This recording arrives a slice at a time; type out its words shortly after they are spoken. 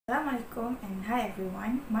Assalamualaikum and hi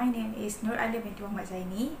everyone. My name is ALYA binti Muhammad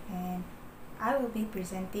Zaini and I will be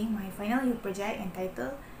presenting my final year project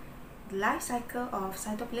entitled The Life Cycle of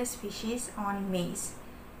Cytoplasm Species on Maize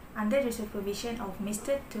under the supervision of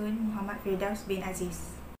Mr. Tun Muhammad Firdaus bin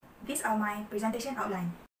Aziz. These are my presentation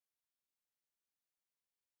outline.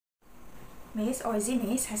 Maize or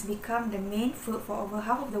Z-maize has become the main food for over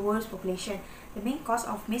half of the world's population. The main cause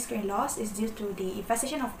of maize grain loss is due to the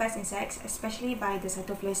infestation of pest insects, especially by the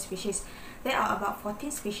cytoplasm species. There are about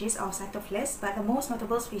 14 species of cytoplasm, but the most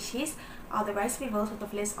notable species are the rice weevil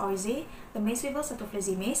cytoplasm oryzae, the maize weevil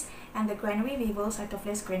cytoplasm Z-maize, and the granary weevil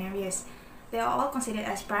cytoplasm granarius. They are all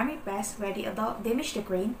considered as primary pests where the adult damage the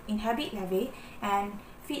grain, inhabit larvae, and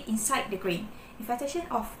feed inside the grain. Infestation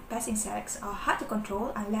of pest insects are hard to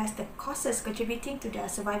control unless the causes contributing to their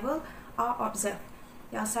survival are observed.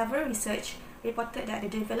 There are several research reported that the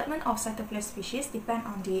development of cytoplasm species depend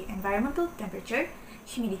on the environmental temperature,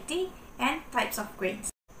 humidity, and types of grains.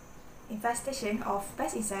 Infestation of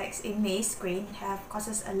pest insects in maize grain have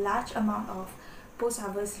causes a large amount of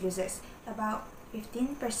post-harvest losses. About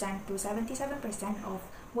 15% to 77% of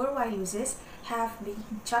worldwide losses have been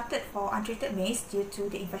charted for untreated maize due to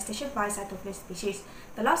the infestation by cytoplasm species.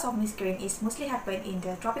 The loss of maize grain is mostly happen in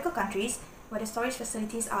the tropical countries where the storage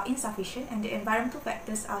facilities are insufficient and the environmental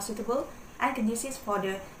factors are suitable and conducive for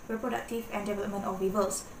the reproductive and development of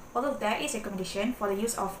weevils. Although there is recommendation for the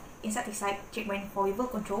use of insecticide treatment for weevil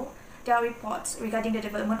control, there are reports regarding the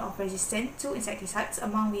development of resistance to insecticides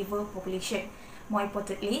among weevil population. More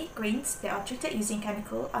importantly, grains that are treated using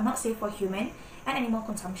chemical are not safe for human and animal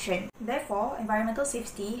consumption. Therefore, environmental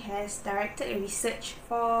safety has directed a research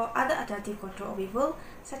for other alternative control of weevil,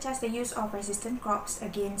 such as the use of resistant crops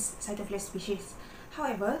against cytoplasm species.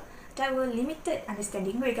 However, there were limited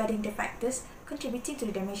understanding regarding the factors contributing to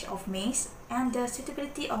the damage of maize and the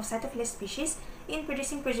suitability of cytoplasm species in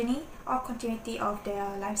producing progeny or continuity of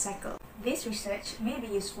their life cycle. This research may be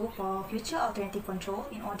useful for future alternative control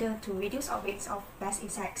in order to reduce outbreaks of pest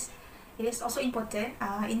insects. It is also important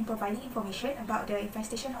in providing information about the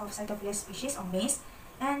infestation of cytoplasm species on maize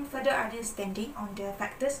and further understanding on the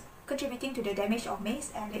factors contributing to the damage of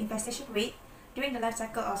maize and the infestation rate during the life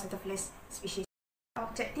cycle of cytoplasm species. The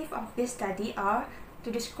objective of this study are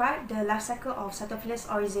to describe the life cycle of Cytoplasm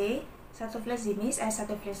oryzae, Cytoplasm Z-maize, and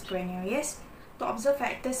Cytoplasm granarius, to observe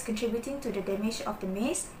factors contributing to the damage of the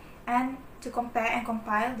maize, and to compare and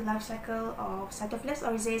compile the life cycle of Cytoplasm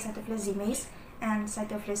oryzae, Cytoplasm Z-maize, and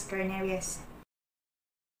Cytoplasm granarius.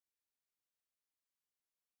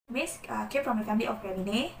 Maize came from the family of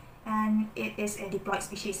Graminae, and it is a diploid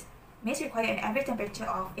species. Maize require an average temperature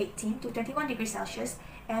of 18 to 21 degrees Celsius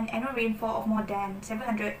and annual rainfall of more than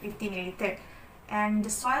 750 milliliter. And the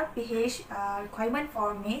soil pH requirement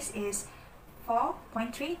for maize is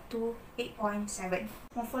 4.3 to 8.7.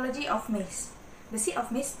 Morphology of maize. The seed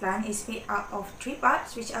of maize plant is made up of three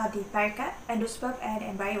parts, which are the pericarp, endosperm, and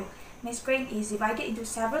embryo. Maize grain is divided into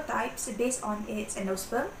several types based on its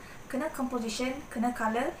endosperm, kernel composition, kernel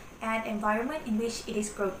color, and environment in which it is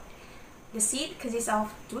grown. The seed consists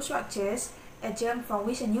of two structures, a germ from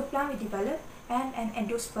which a new plant will develop, and an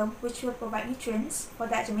endosperm which will provide nutrients for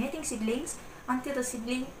the germinating seedlings until the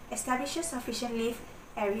seedling establishes sufficient leaf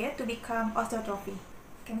area to become autotrophy.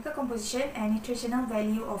 Chemical composition and nutritional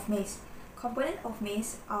value of maize. Components of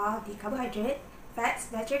maize are the carbohydrate, fats,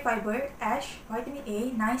 dietary fiber, ash, vitamin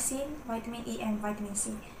A, niacin, vitamin E, and vitamin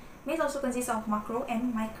C. Maize also consists of macro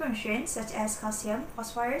and micronutrients such as calcium,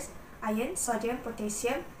 phosphorus, iron, sodium,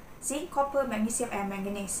 potassium, zinc, copper, magnesium, and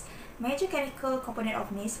manganese. Major chemical components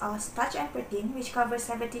of maize are starch and protein, which cover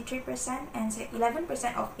 73% and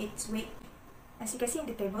 11% of its weight. As you can see in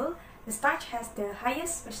the table, the starch has the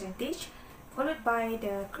highest percentage, followed by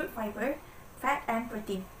the crude fiber, fat, and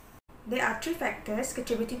protein. There are three factors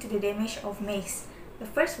contributing to the damage of maize. The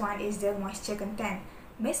first one is the moisture content.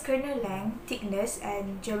 Maize kernel length, thickness,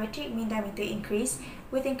 and geometric mean diameter increase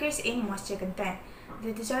with increase in moisture content.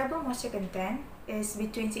 The desirable moisture content is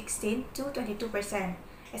between 16 to 22%.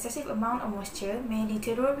 Excessive amount of moisture may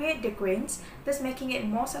deteriorate the grains, thus making it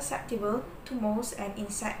more susceptible to moles and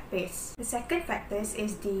insect pests. The second factor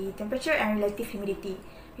is the temperature and relative humidity.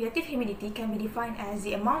 Relative humidity can be defined as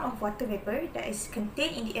the amount of water vapor that is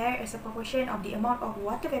contained in the air as a proportion of the amount of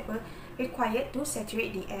water vapor required to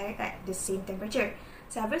saturate the air at the same temperature.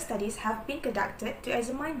 Several studies have been conducted to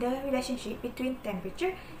examine the relationship between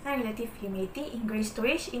temperature and relative humidity in grain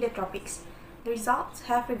storage in the tropics. The results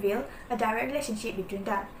have revealed a direct relationship between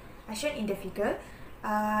them. As shown in the figure,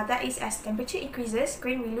 that is, as temperature increases,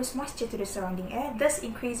 grain will lose moisture to the surrounding air, thus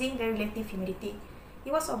increasing the relative humidity.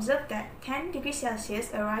 It was observed that 10 degrees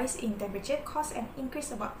Celsius a rise in temperature caused an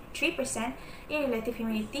increase of about 3% in relative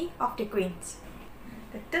humidity of the grains.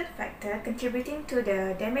 The third factor contributing to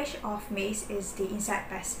the damage of maize is the insect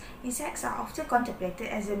pest. Insects are often contemplated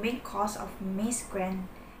as the main cause of maize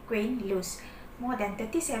grain loss. More than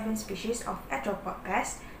 37 species of arthropod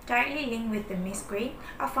pests directly linked with the maize grain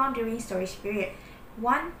are found during storage period.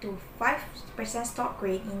 1 to 5% stock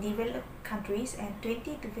grain in developed countries and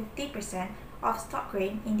 20 to 50% of stock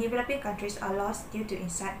grain in developing countries are lost due to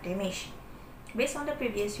insect damage. Based on the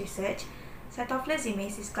previous research, Cytophilus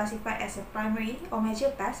maize is classified as a primary or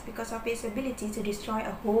major pest because of its ability to destroy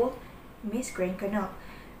a whole maize grain kernel.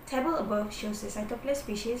 Table above shows the Cytophilus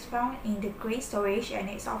species found in the grain storage and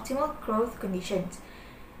its optimal growth conditions.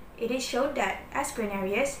 It is shown that as grain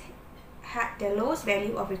areas had the lowest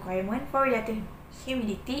value of requirement for relative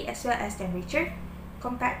humidity as well as temperature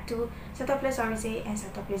compared to Cytophilus oryzae and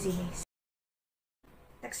Cytophilus maize.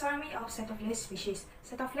 Taxonomy of Cytophilus species.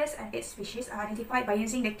 Cytophilus and its species are identified by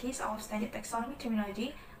using the case of standard taxonomy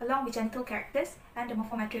terminology along with genital characters and the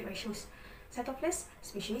morphometric ratios. Cytophilus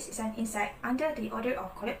species is an insect under the order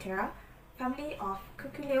of Coleoptera, family of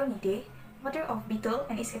Cuculeonidae, order of beetle,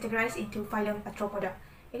 and is categorized into phylum Arthropoda.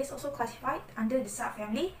 It is also classified under the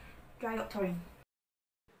subfamily Dryoptorin.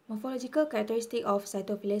 Morphological characteristic of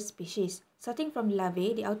Cytophilus species. Starting from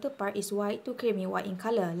larvae, the outer part is white to creamy white in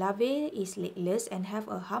color. Larvae is legless and have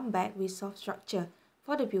a humpback with soft structure.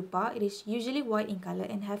 For the pupa, it is usually white in color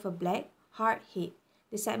and have a black, hard head.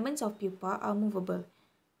 The segments of pupa are movable.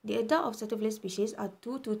 The adult of Cytophilus species are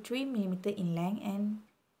 2 to 3 mm in length and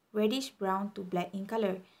reddish brown to black in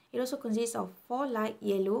color. It also consists of 4 light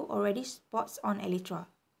yellow or reddish spots on elytra.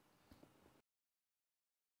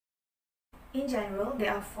 In general,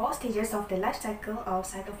 there are 4 stages of the life cycle of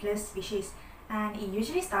Cytophilus species, and it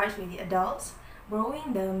usually starts with the adults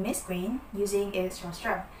burrowing the maize grain using its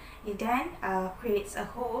rostrum. It then creates a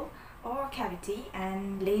hole or cavity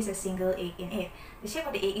and lays a single egg in it. The shape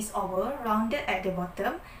of the egg is oval, rounded at the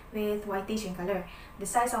bottom with whitish in color. The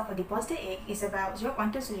size of a deposited egg is about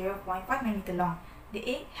 0.2 to 0.5 mm long. The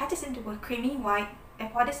egg hatches into a creamy white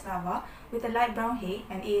apodous larva with a light brown head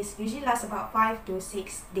and usually lasts about 5 to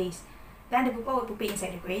 6 days. Then the pupa will pupate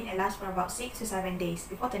inside the grain and last for about 6 to 7 days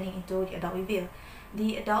before turning into the adult reveal.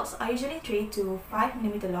 The adults are usually 3 to 5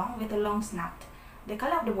 mm long with a long snout. The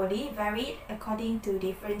color of the body varied according to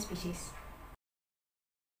different species.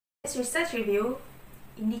 This research review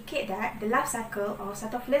indicates that the life cycle of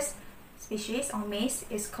Cytophilus species on maize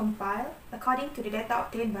is compiled according to the data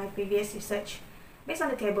obtained by previous research. Based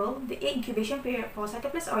on the table, the egg incubation period for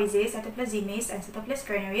Cytophilus oryzae, Cytophilus maize, and Cytophilus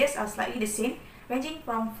granarius are slightly the same, ranging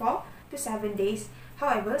from 4 to 7 days.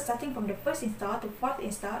 However, starting from the first instar to fourth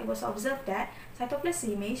instar, it was observed that Cytophilus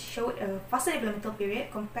maize showed a faster developmental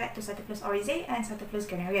period compared to Cytophilus oryzae and Cytophilus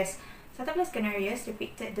granarius. Cytophilus granarius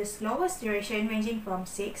depicted the slowest duration ranging from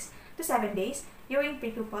 6 to 7 days during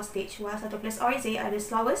prepupa stage, while Cytophilus oryzae are the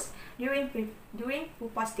slowest during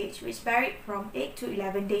pupa stage, which varied from 8 to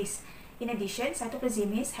 11 days. In addition, Cytophilus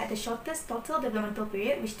maize had the shortest total developmental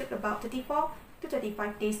period, which took about 34 to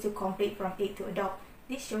 35 days to complete from egg to adult.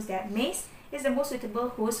 This shows that maize is the most suitable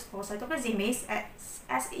host for Cytophilus maize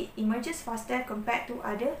as it emerges faster compared to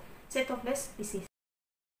other Cytophilus species.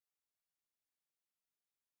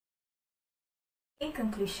 In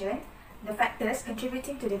conclusion, the factors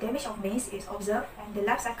contributing to the damage of maize is observed and the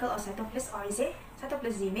life cycle of Cytophilus oryzae,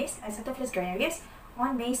 Cytophilus maize, and Cytophilus granarius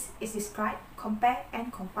on maize is described, compared,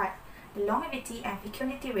 and compiled. The longevity and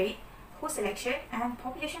fecundity rate, host selection, and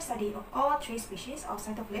population study of all 3 species of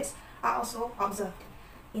Cytophilus are also observed.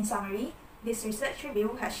 In summary, this research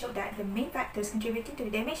review has shown that the main factors contributing to the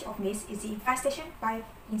damage of maize is the infestation by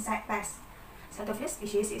insect pests. Cytophilus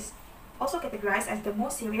species is also categorized as the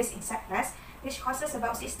most serious insect pest, which causes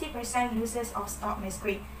about 60% losses of stock maize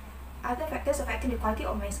grain. Other factors affecting the quality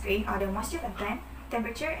of maize grain are the moisture content,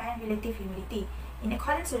 temperature, and relative humidity. In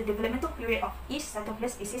accordance to the developmental period of each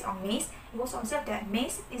Cytophilus species on maize, it was observed that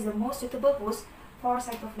maize is the most suitable host for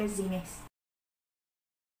Cytophilus maize.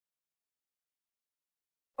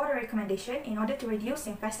 For the recommendation, in order to reduce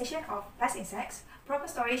the infestation of pest insects, proper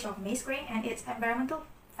storage of maize grain and its environmental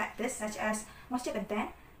factors such as moisture content,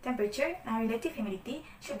 temperature, and relative humidity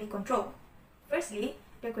should be controlled. Firstly,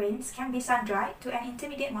 the grains can be sun-dried to an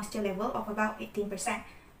intermediate moisture level of about 18%.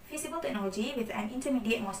 Feasible technology with an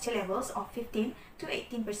intermediate moisture levels of 15 to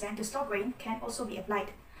 18% to store grain can also be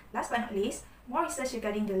applied. Last but not least, more research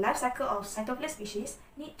regarding the life cycle of Cytophilus species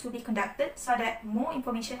need to be conducted so that more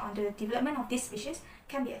information on the development of these species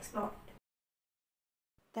can be explored.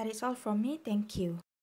 That is all from me. Thank you.